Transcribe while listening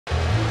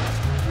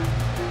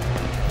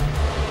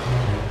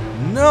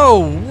No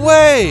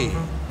way!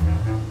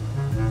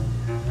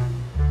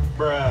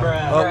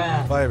 Bruh.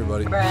 Oh, bye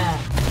everybody.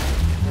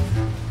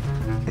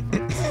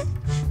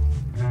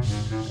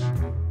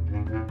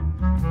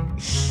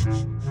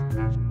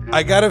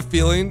 I got a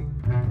feeling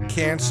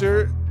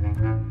cancer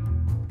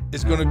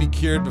is going to be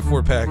cured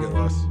before packet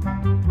loss.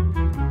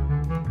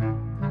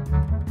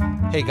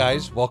 Hey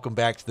guys, welcome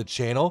back to the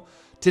channel.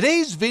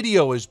 Today's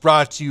video is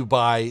brought to you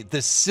by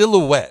The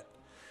Silhouette.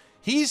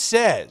 He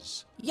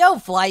says, "Yo,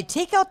 Fly,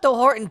 take out the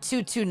Horten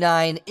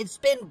 229. It's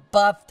been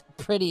buffed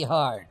pretty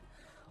hard.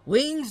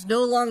 Wings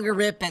no longer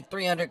rip at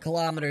 300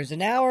 kilometers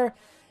an hour.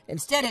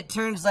 Instead, it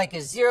turns like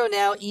a zero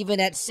now, even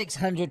at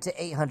 600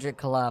 to 800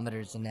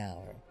 kilometers an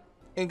hour."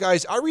 And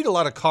guys, I read a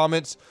lot of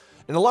comments,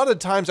 and a lot of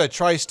times I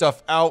try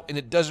stuff out and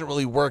it doesn't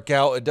really work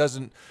out. It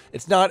doesn't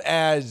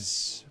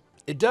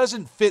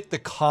fit the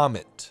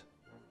comment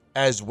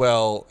as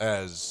well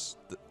as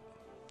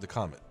the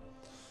comment.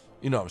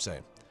 You know what I'm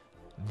saying?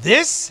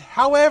 This,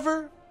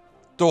 however,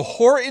 the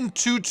Horten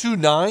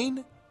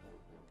 229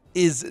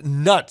 is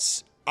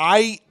nuts.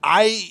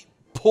 I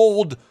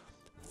pulled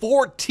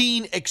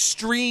 14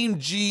 extreme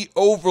G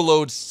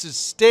overloads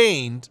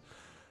sustained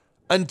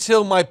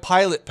until my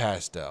pilot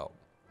passed out.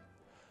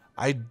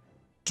 I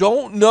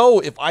don't know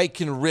if I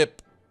can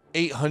rip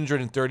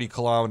 830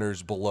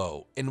 kilometers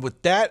below. And with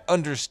that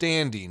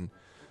understanding,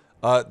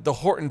 the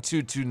Horten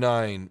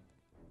 229,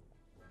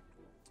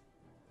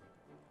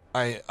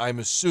 I'm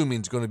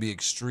assuming is going to be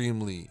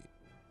extremely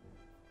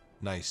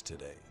nice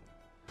today.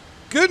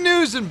 Good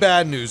news and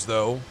bad news,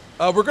 though.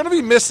 We're going to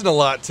be missing a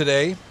lot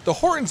today. The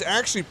Horten's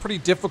actually pretty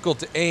difficult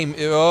to aim.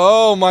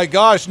 Oh my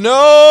gosh, no!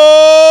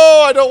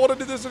 I don't want to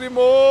do this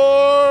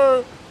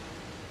anymore!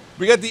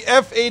 We got the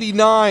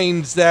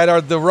F-89s that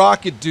are the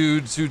rocket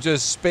dudes who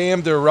just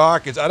spam their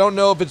rockets. I don't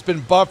know if it's been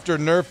buffed or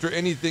nerfed or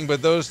anything,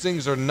 but those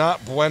things are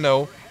not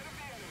bueno.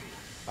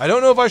 I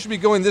don't know if I should be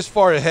going this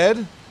far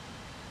ahead.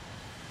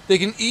 They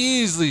can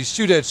easily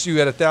shoot at you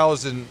at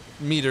 1,000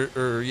 meters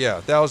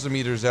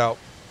out.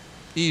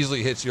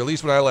 Easily hits you, at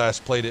least when I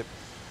last played it.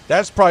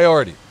 That's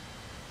priority.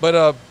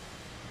 But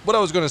what I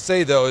was going to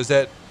say, though, is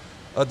that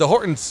the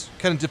Horten's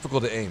kind of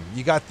difficult to aim.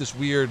 You got this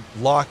weird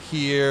lock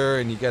here,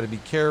 and you got to be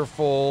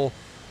careful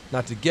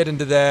not to get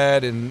into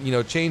that, and, you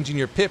know, changing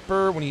your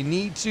pipper when you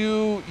need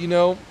to, you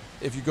know,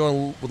 if you're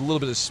going with a little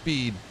bit of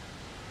speed,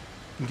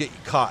 can get you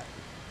caught,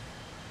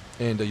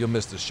 and you'll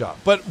miss the shot.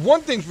 But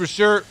one thing's for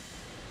sure,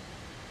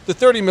 the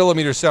 30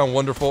 millimeters sound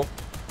wonderful,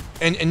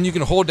 and you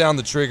can hold down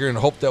the trigger and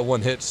hope that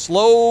one hits.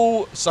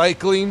 Slow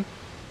cycling,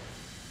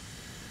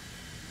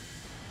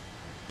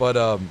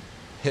 but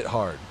hit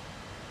hard.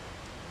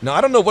 Now,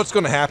 I don't know what's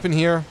going to happen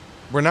here.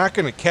 We're not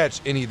going to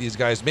catch any of these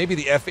guys. Maybe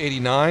the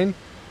F-89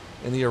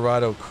 and the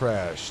Arado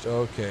crashed.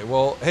 Okay,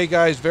 well, hey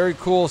guys, very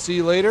cool. See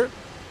you later.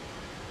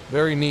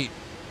 Very neat.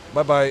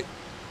 Bye-bye.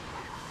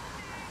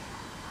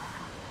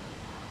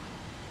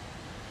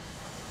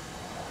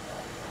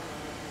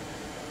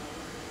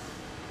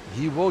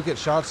 He will get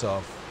shots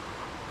off.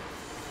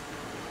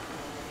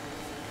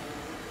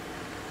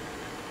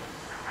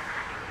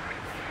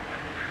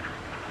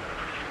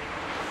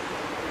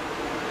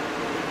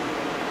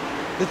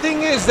 The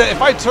thing is that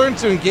if I turn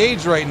to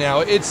engage right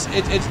now, it's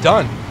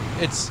done.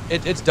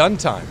 It's done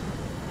time.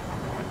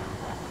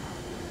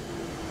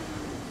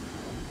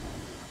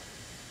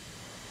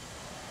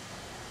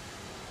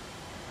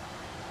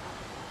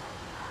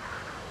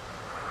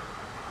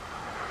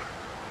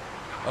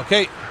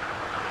 Okay,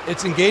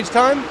 it's engage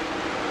time.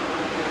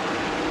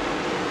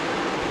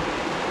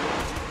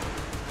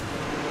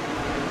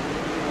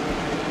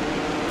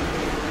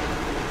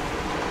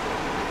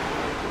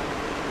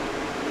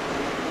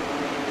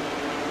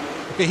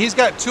 Okay, he's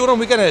got two of them.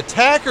 We got an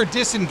attacker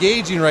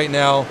disengaging right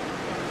now.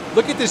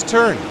 Look at this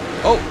turn.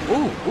 Oh,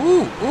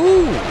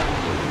 ooh.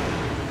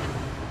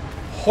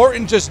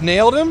 Horten just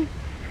nailed him.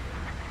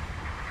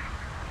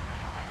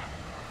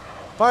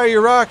 Fire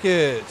your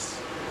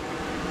rockets.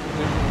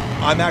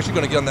 I'm actually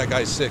going to get on that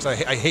guy's 6.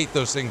 I hate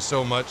those things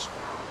so much.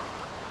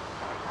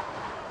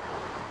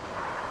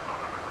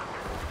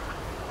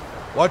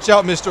 Watch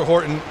out, Mr.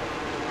 Horten.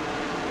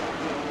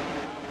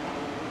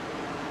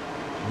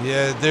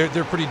 Yeah,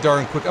 they're pretty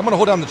darn quick. I'm going to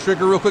hold down the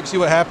trigger real quick, see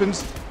what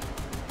happens.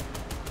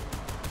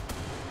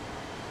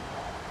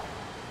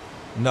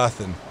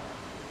 Nothing.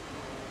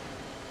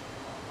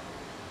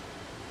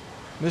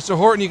 Mr.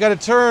 Horten, you got to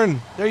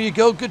turn. There you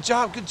go. Good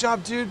job,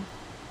 dude.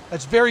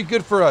 That's very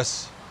good for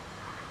us.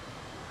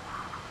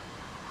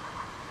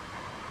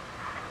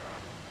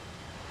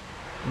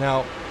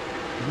 Now,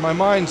 if my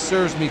mind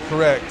serves me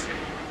correct,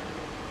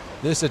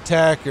 this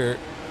attacker...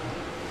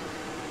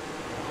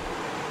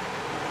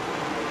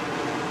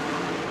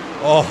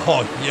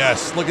 Oh,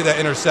 yes. Look at that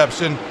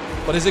interception.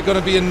 But is it going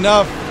to be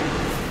enough?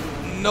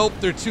 Nope,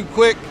 they're too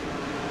quick.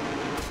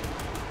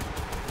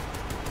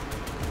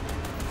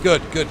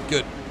 Good.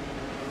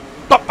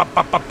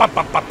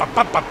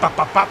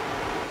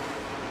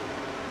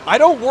 I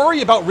don't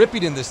worry about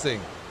ripping in this thing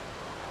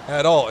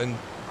at all. And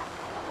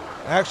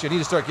actually, I need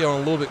to start going a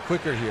little bit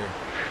quicker here.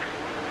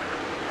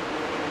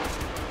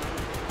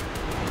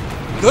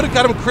 good.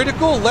 Got him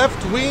critical.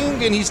 Left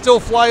wing, and he's still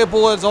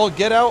flyable as all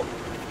get out.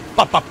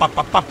 Pop, pop, pop,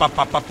 pop, pop, pop,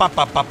 pop, pop, pop,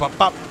 pop, pop, pop,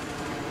 pop.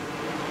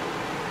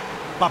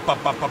 Pop,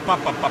 pop, pop, pop,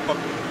 pop, pop, pop, pop.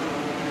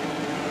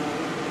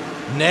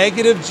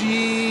 Negative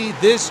G,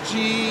 this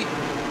G.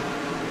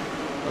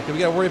 Okay, we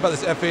gotta worry about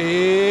this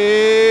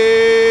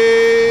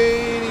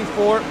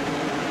F-84.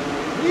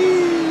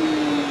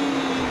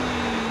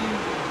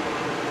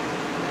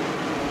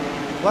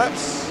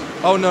 Flaps.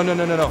 Oh, no, no,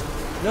 no, no, no.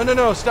 No, no,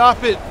 no,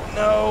 stop it.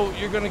 No,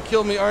 you're gonna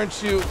kill me,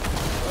 aren't you?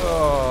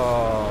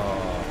 Oh.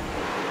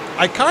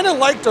 I kind of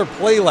liked our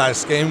play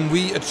last game.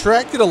 We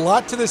attracted a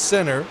lot to the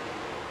center.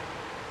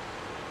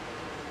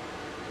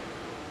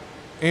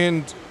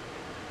 And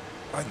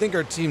I think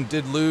our team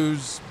did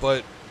lose,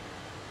 but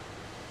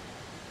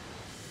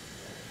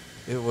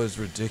it was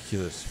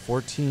ridiculous.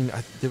 14.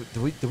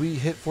 Did we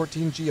hit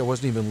 14G? I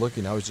wasn't even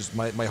looking. I was just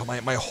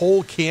my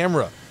whole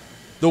camera.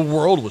 The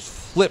world was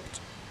flipped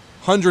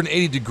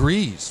 180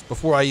 degrees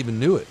before I even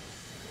knew it.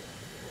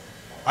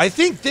 I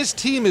think this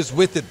team is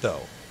with it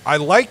though. I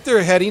like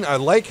their heading. I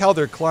like how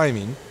they're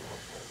climbing.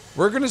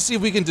 We're gonna see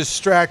if we can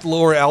distract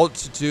lower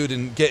altitude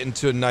and get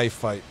into a knife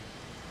fight.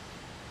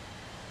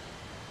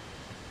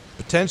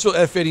 Potential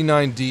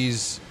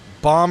F-89Ds,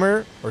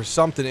 bomber or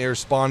something air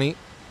spawning.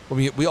 I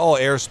mean, we all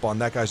air spawn.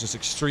 That guy's just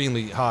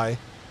extremely high.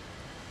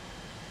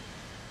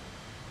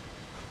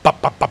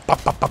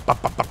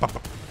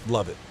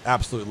 Love it.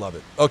 Absolutely love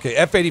it. Okay,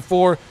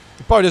 F-84.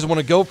 He probably doesn't want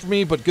to go for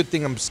me, but good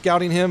thing I'm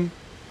scouting him.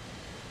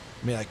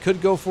 I mean, I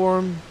could go for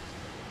him.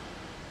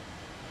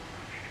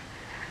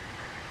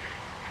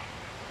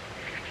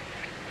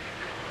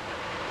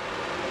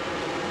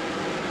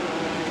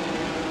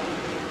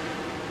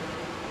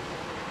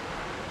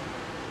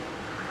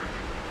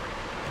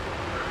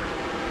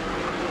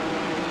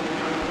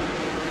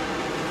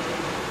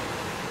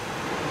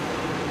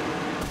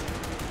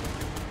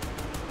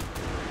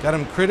 Got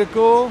him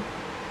critical.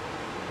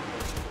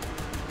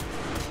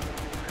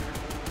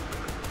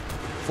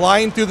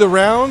 Flying through the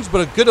rounds,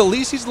 but a good, at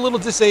least he's a little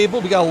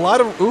disabled. We got a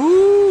lot of,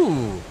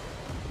 ooh.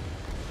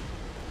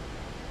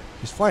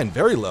 He's flying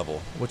very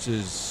level, which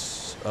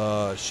is,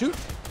 shoot.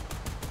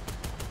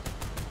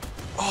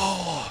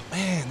 Oh,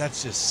 man,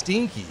 that's just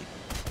stinky.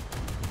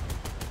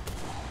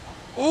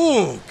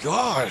 Oh,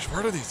 gosh,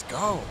 where do these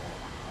go?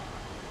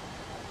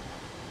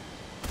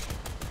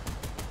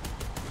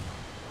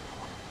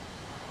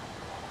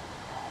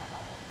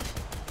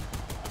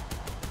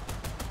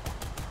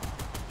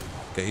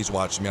 Okay, he's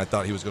watching me. I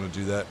thought he was going to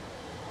do that.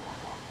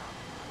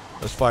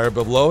 Let's fire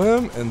below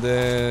him, and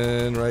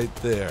then right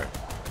there.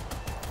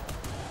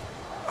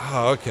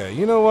 Oh, okay.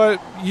 You know what?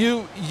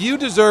 You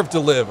deserve to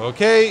live,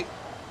 okay?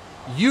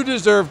 You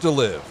deserve to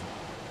live.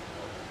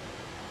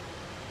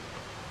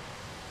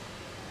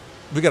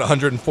 We got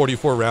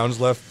 144 rounds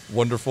left.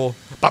 Wonderful.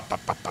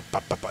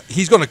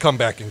 He's going to come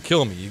back and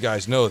kill me. You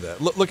guys know that.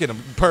 Look at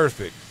him.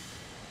 Perfect.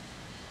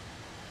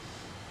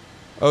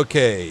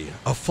 Okay,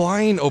 a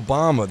flying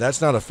Obama.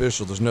 That's not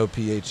official. There's no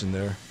PH in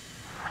there.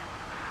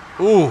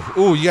 Ooh,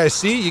 ooh, you guys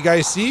see? You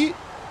guys see?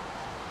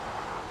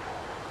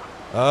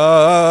 We're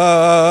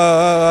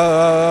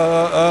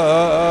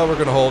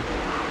gonna hold.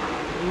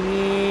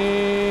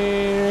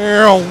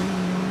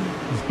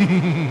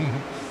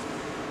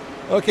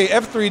 Okay,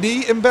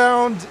 F3D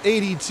inbound,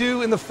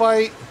 82 in the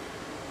fight.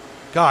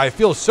 God, I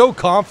feel so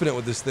confident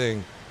with this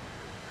thing.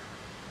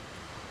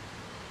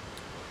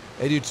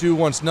 82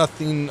 wants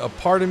nothing a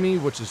part of me,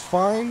 which is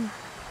fine.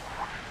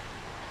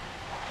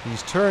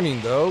 He's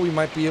turning, though. We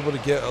might be able to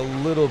get a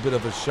little bit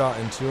of a shot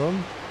into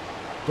him.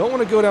 Don't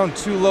want to go down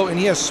too low, and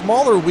he has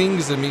smaller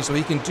wings than me, so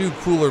he can do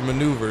cooler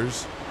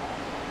maneuvers.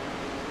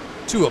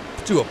 To a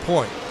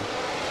point.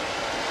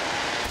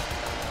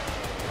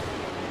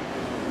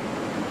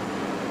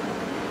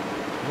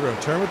 We're going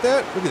to turn with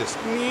that. Look at this.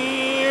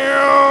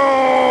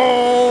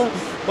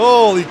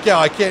 Holy cow,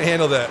 I can't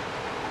handle that.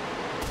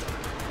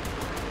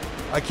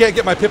 I can't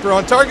get my Pipper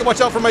on target.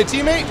 Watch out for my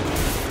teammate.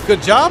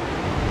 Good job.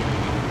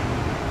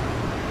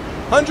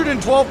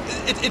 112.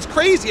 It's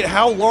crazy at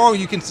how long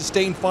you can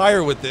sustain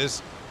fire with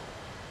this,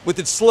 with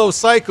its slow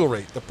cycle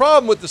rate. The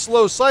problem with the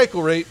slow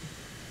cycle rate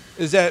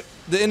is that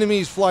the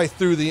enemies fly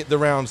through the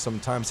round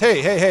sometimes.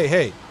 Hey, hey, hey,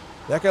 hey.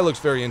 That guy looks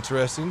very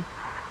interesting.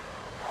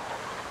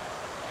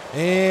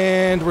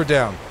 And we're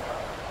down.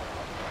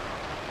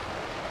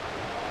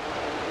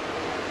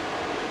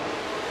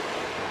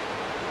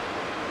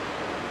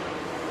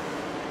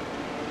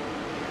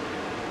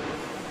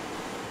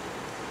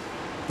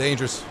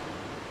 Dangerous.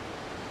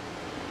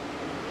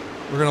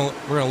 We're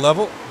gonna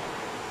level.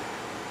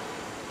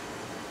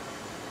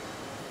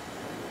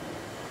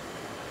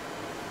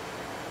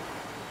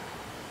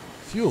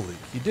 Fuel leak.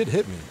 He did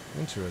hit me.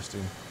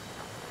 Interesting.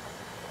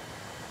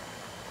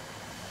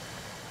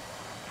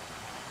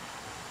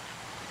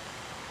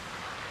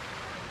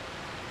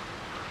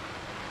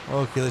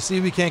 Okay, let's see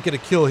if we can't get a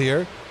kill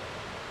here.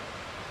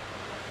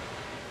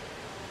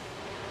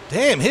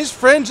 Damn, his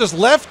friend just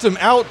left him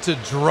out to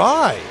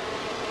dry.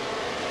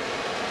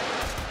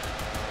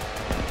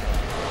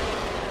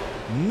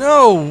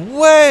 No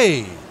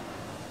way!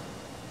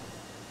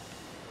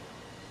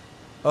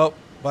 Oh,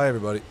 bye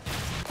everybody.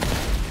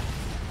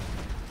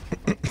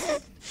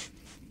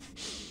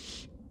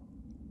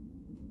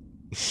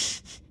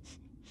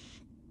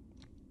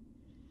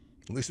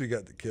 At least we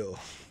got the kill.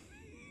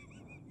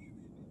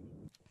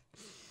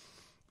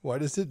 Why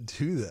does it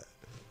do that?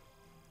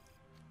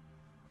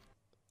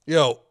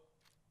 Yo,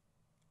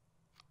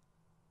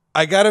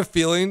 I got a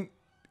feeling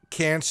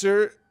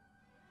cancer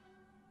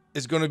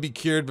is going to be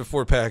cured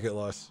before packet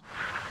loss.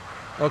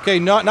 Okay,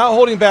 not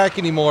holding back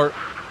anymore.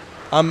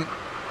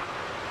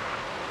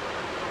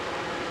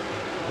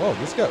 Whoa,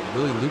 this got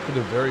really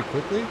lucrative very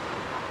quickly.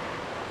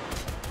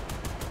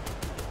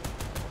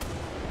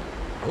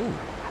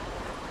 Oh.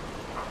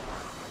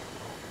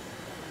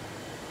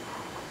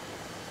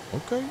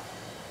 Okay.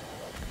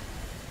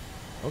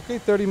 Okay,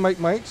 30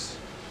 mics.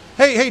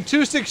 Hey,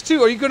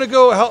 262, are you gonna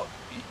go help?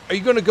 Are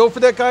you gonna go for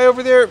that guy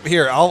over there?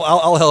 Here,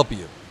 I'll help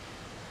you.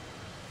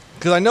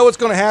 Because I know what's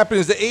gonna happen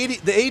is the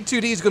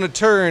A2D is gonna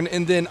turn,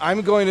 and then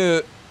I'm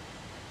gonna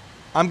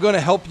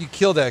help you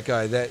kill that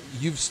guy that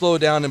you've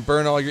slowed down and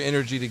burn all your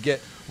energy to get.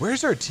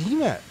 Where's our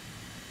team at?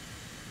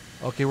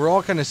 Okay, we're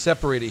all kind of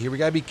separated here. We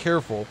gotta be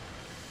careful.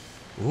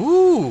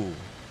 Ooh.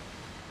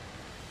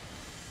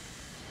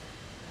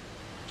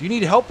 Do you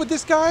need help with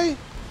this guy?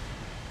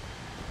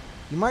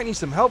 You might need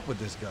some help with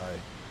this guy.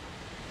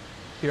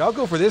 Here, I'll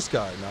go for this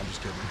guy. No, I'm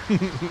just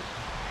kidding.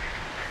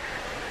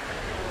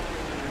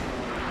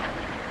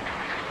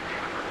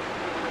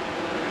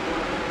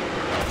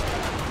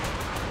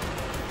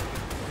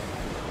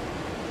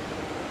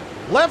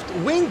 Left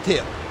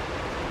wingtip.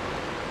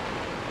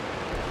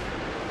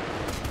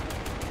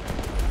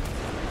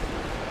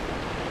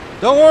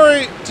 Don't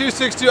worry,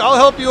 262. I'll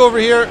help you over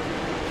here.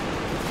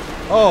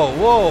 Oh,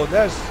 whoa,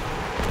 that's...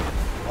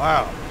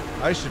 Wow,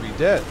 I should be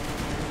dead.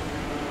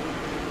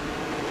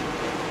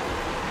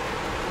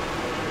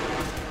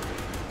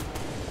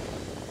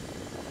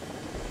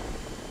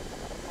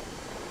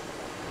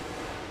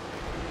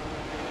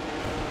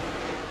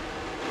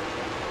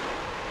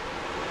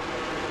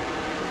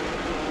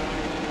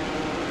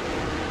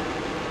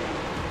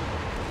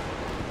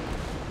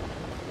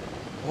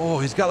 Oh,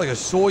 he's got like a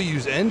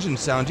Soyuz engine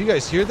sound. Do you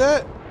guys hear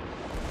that?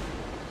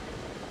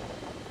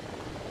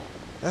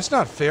 That's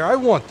not fair. I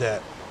want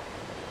that.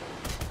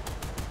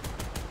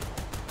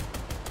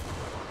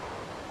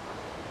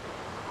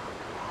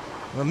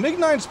 The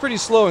MiG-9's pretty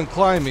slow in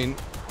climbing.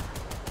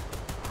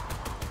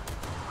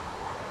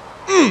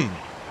 I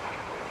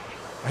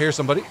hear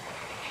somebody.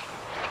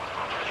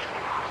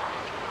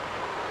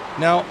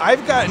 Now,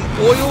 I've got an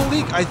oil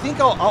leak. I think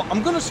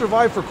I'm going to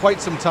survive for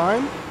quite some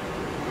time.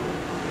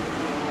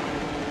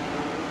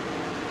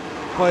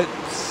 But...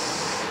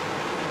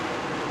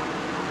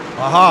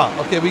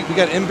 Aha. Okay, we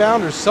got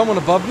inbound. There's someone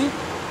above me.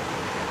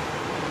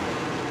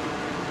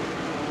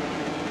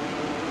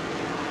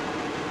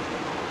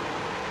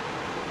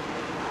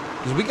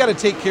 Because we got to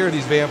take care of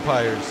these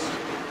vampires.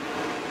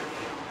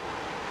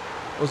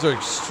 Those are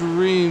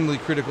extremely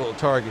critical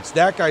targets.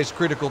 That guy's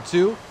critical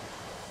too.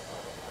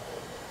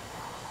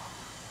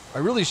 I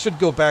really should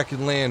go back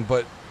and land,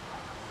 but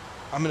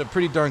I'm in a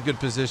pretty darn good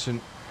position.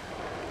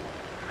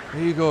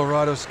 There you go,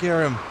 Arado.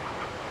 Scare him.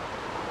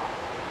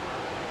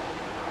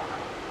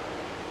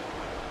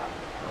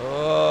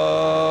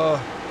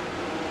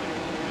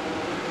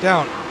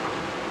 Down.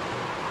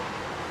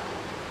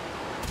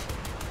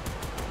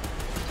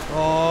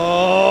 Oh!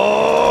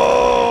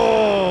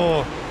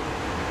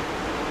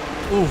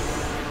 Oof.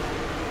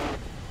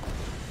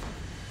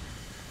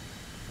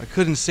 I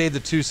couldn't save the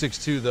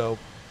 262 though.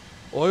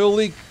 Oil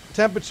leak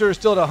temperature is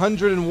still at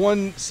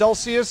 101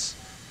 Celsius.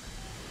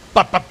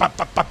 Let's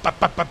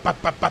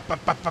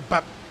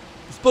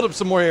put up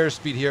some more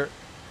airspeed here.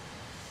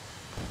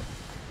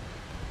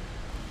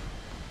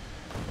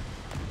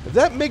 If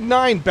that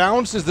MiG-9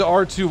 bounces the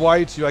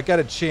R2-Y2, I got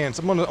a chance.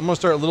 I'm gonna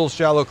start a little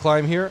shallow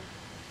climb here.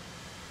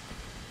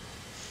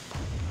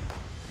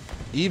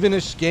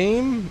 Even-ish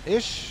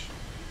game-ish,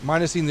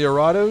 minusing the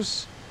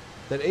Arados.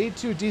 That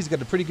A2D's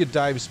got a pretty good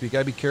dive speed.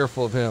 Gotta be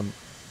careful of him.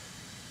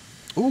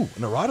 Ooh,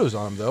 an Arado's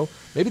on him though.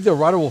 Maybe the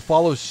Arado will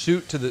follow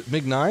suit to the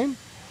MiG-9.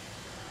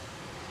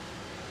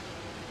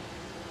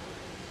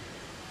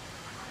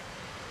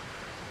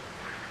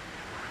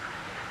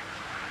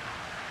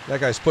 That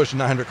guy's pushing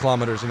 900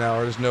 kilometers an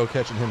hour. There's no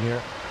catching him here.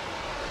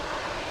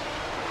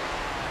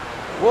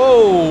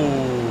 Whoa!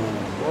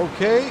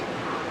 Okay.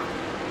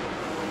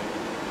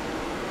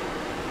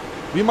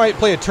 We might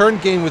play a turn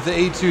game with the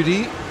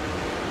A2D.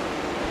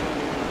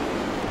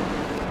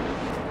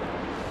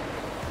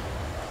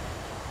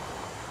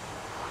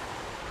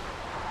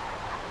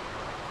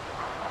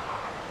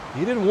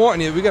 He didn't want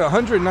any. We got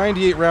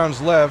 198 rounds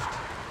left.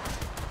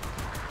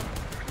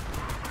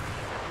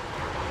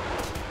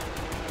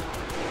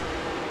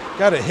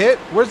 Got a hit?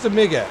 Where's the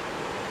MiG at?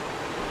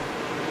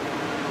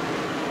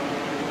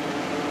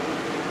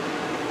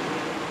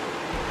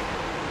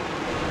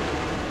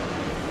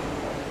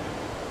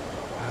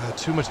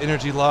 Too much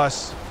energy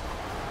loss.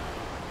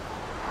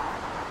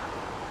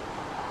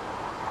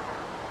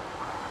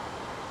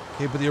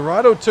 Okay, but the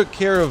Arado took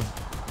care of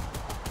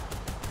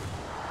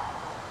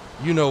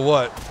you know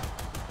what.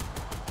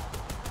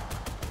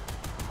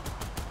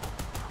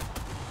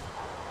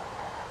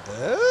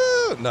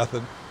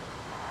 Nothing.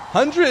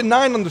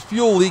 109 on the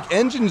fuel leak.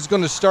 Engine is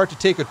going to start to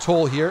take a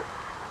toll here.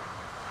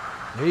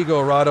 There you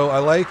go, Rado. I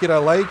like it. I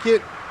like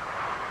it.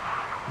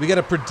 We got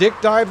to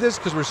predict dive this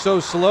because we're so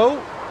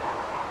slow.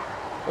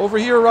 Over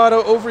here,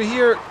 Rado. Over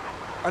here.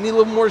 I need a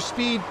little more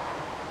speed.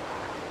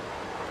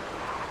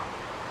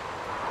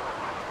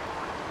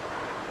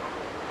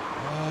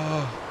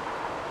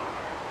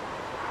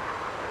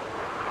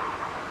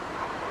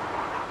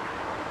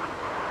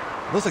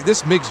 Looks like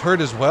this MiG's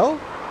hurt as well.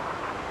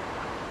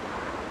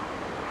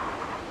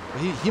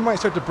 He might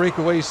start to break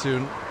away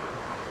soon.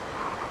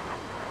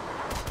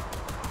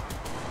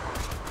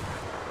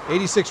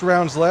 86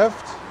 rounds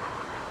left.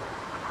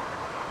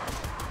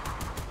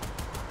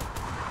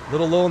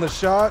 Little low on the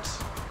shot.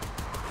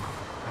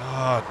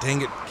 Oh,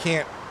 dang it.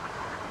 Can't.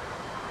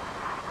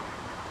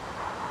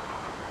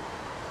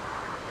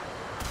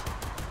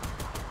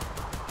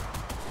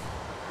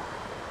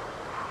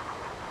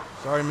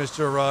 Sorry,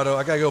 Mr. Arado.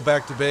 I gotta go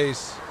back to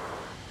base.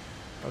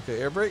 Okay,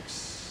 air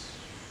brakes.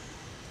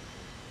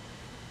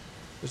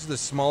 This is the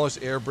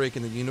smallest air brake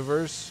in the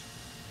universe.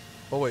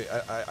 Oh wait,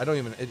 I don't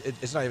even.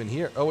 It's not even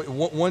here. Oh wait,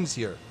 one's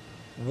here.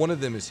 One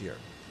of them is here.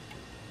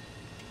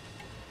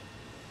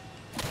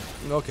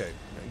 Okay,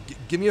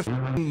 give me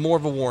more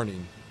of a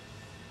warning.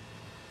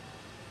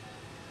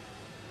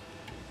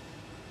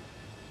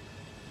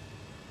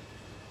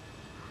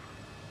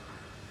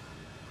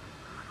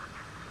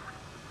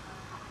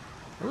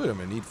 I really don't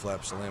even need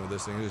flaps to land with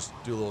this thing. Just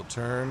do a little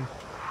turn.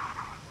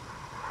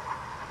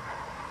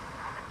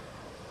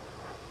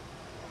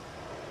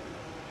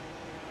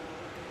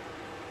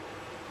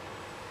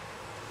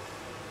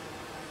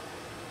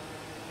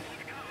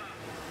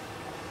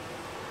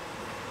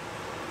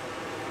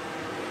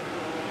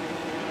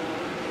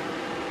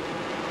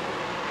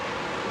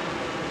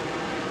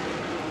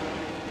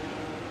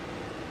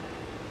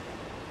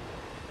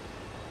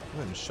 Go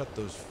ahead and shut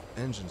those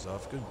engines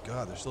off. Good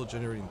God, they're still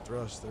generating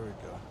thrust. There we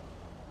go.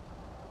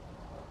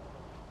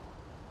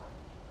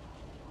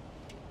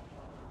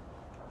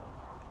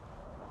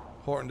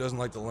 Horten doesn't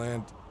like to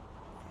land.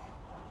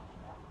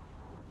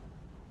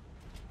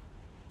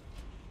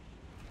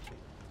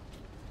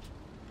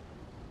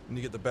 Need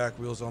to get the back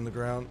wheels on the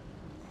ground.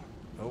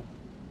 Nope.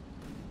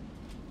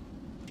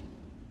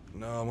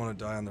 No, I want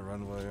to die on the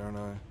runway, aren't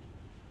I?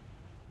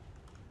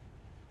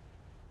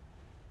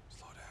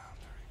 Slow down.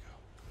 There we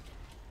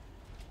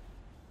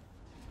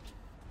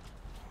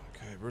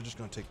go. Okay, we're just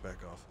going to take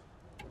back off.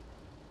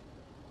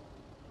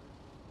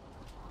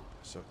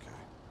 It's okay.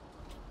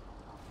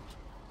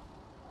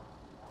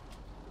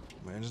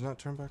 My engine's not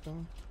turned back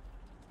on?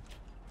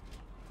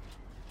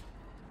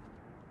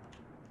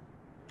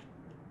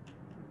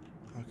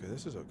 Okay,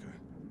 this is okay.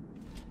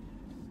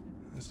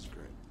 This is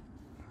great.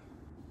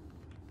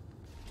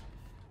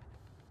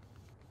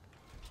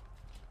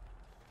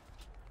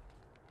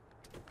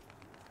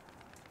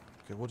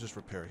 Okay, we'll just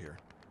repair here.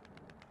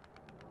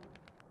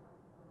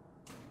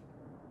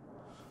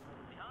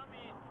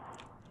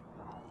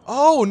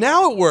 Oh,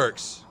 now it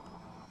works!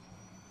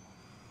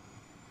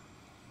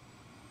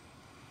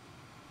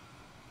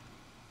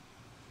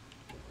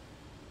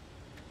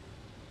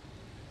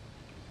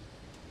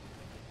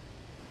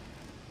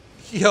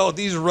 Yo,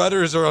 these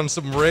rudders are on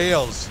some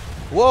rails.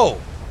 Whoa.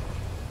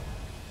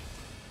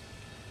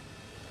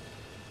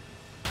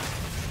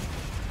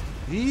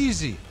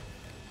 Easy.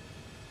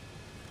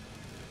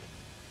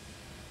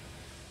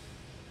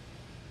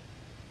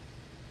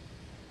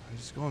 I'm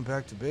just going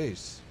back to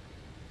base.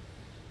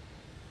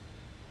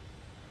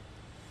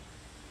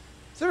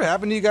 Has this ever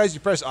happened to you guys? You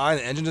press I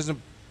and the engine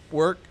doesn't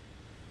work?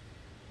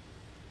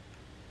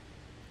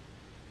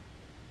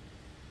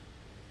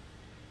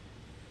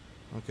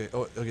 Okay,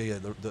 oh, okay, yeah,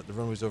 the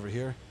runway's over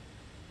here.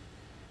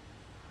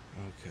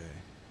 Okay.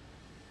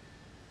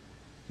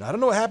 Now, I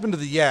don't know what happened to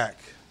the yak.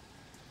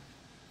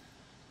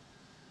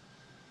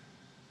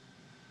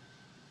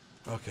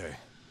 Okay.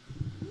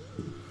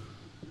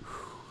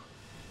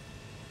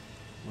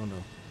 Oh,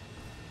 no.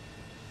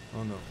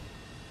 Oh, no.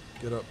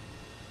 Get up.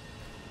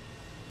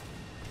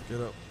 Get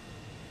up.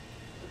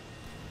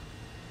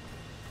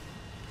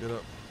 Get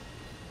up.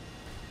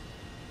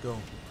 Go.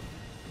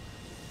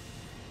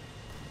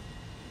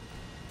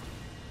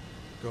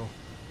 Go.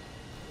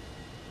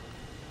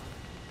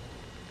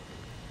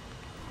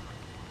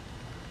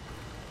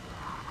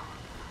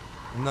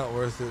 Not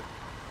worth it.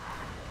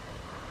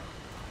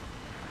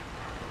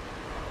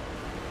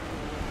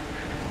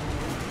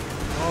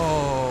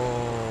 Oh.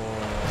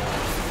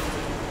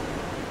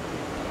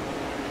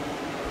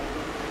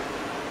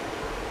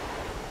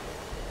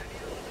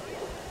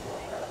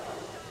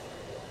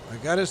 I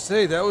gotta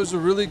say, that was a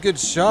really good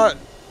shot.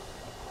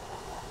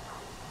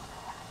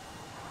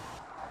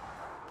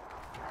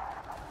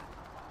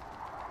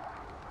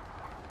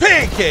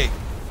 Pancake!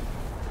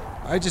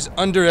 I just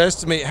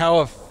underestimate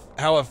how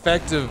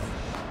effective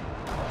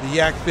the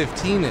Yak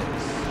 15 is.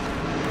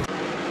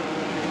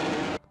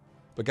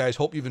 But guys,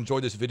 hope you've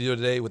enjoyed this video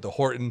today with the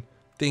Horten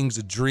thing's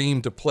a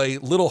dream to play.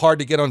 Little hard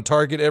to get on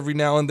target every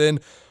now and then,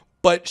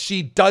 but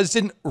she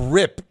doesn't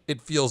rip,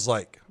 it feels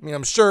like. I mean,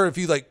 I'm sure if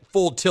you like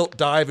full tilt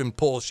dive and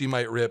pull, she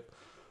might rip.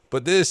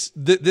 But this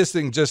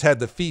thing just had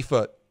the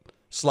FIFA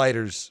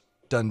sliders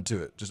done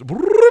to it. Just,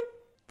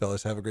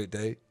 fellas, have a great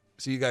day.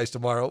 See you guys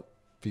tomorrow.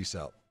 Peace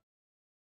out.